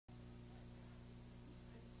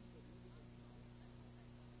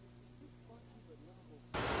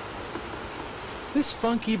This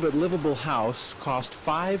funky but livable house cost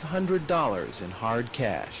 $500 in hard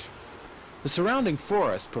cash. The surrounding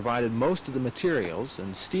forest provided most of the materials,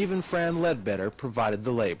 and Steve and Fran Ledbetter provided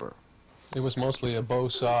the labor. It was mostly a bow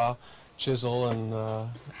saw, chisel,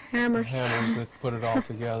 and hammers that put it all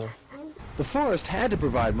together. The forest had to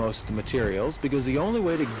provide most of the materials because the only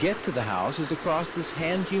way to get to the house is across this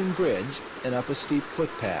hand-hewn bridge and up a steep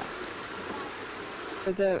footpath.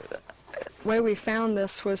 The way we found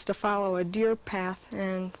this was to follow a deer path,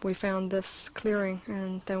 and we found this clearing,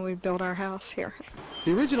 and then we built our house here.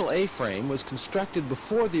 The original A-frame was constructed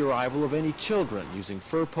before the arrival of any children, using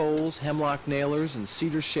fir poles, hemlock nailers, and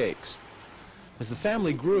cedar shakes. As the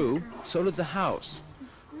family grew, so did the house.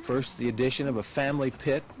 First, the addition of a family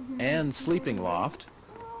pit and sleeping loft.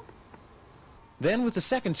 Then, with the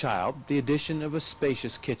second child, the addition of a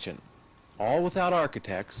spacious kitchen, all without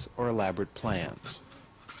architects or elaborate plans.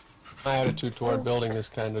 My attitude toward building is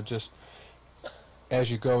kind of just, as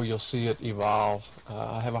you go, you'll see it evolve.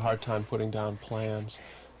 I have a hard time putting down plans.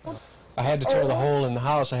 I had to tear the hole in the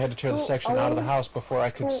house. I had to tear the section out of the house before I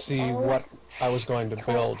could see what I was going to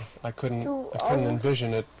build. I couldn't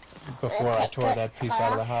envision it before I tore that piece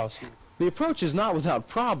out of the house. The approach is not without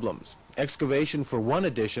problems. Excavation for one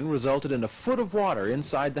addition resulted in a foot of water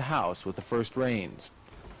inside the house with the first rains.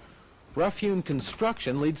 Rough-hewn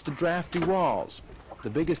construction leads to drafty walls. The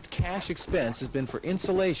biggest cash expense has been for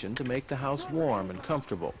insulation to make the house warm and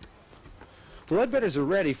comfortable. The Ledbetters are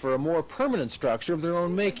ready for a more permanent structure of their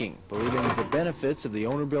own making, believing that the benefits of the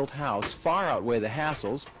owner-built house far outweigh the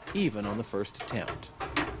hassles, even on the first attempt.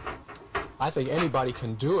 I think anybody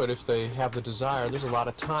can do it if they have the desire. There's a lot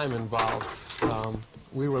of time involved.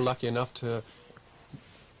 We were lucky enough to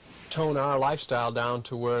tone our lifestyle down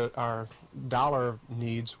to where our dollar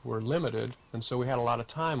needs were limited, and so we had a lot of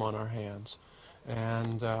time on our hands.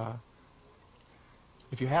 And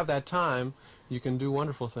if you have that time, you can do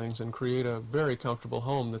wonderful things and create a very comfortable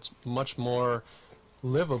home that's much more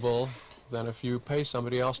livable than if you pay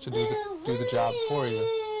somebody else to do the job for you.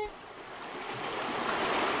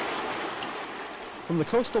 From the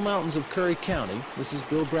coastal mountains of Curry County, this is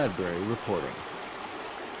Bill Bradbury reporting.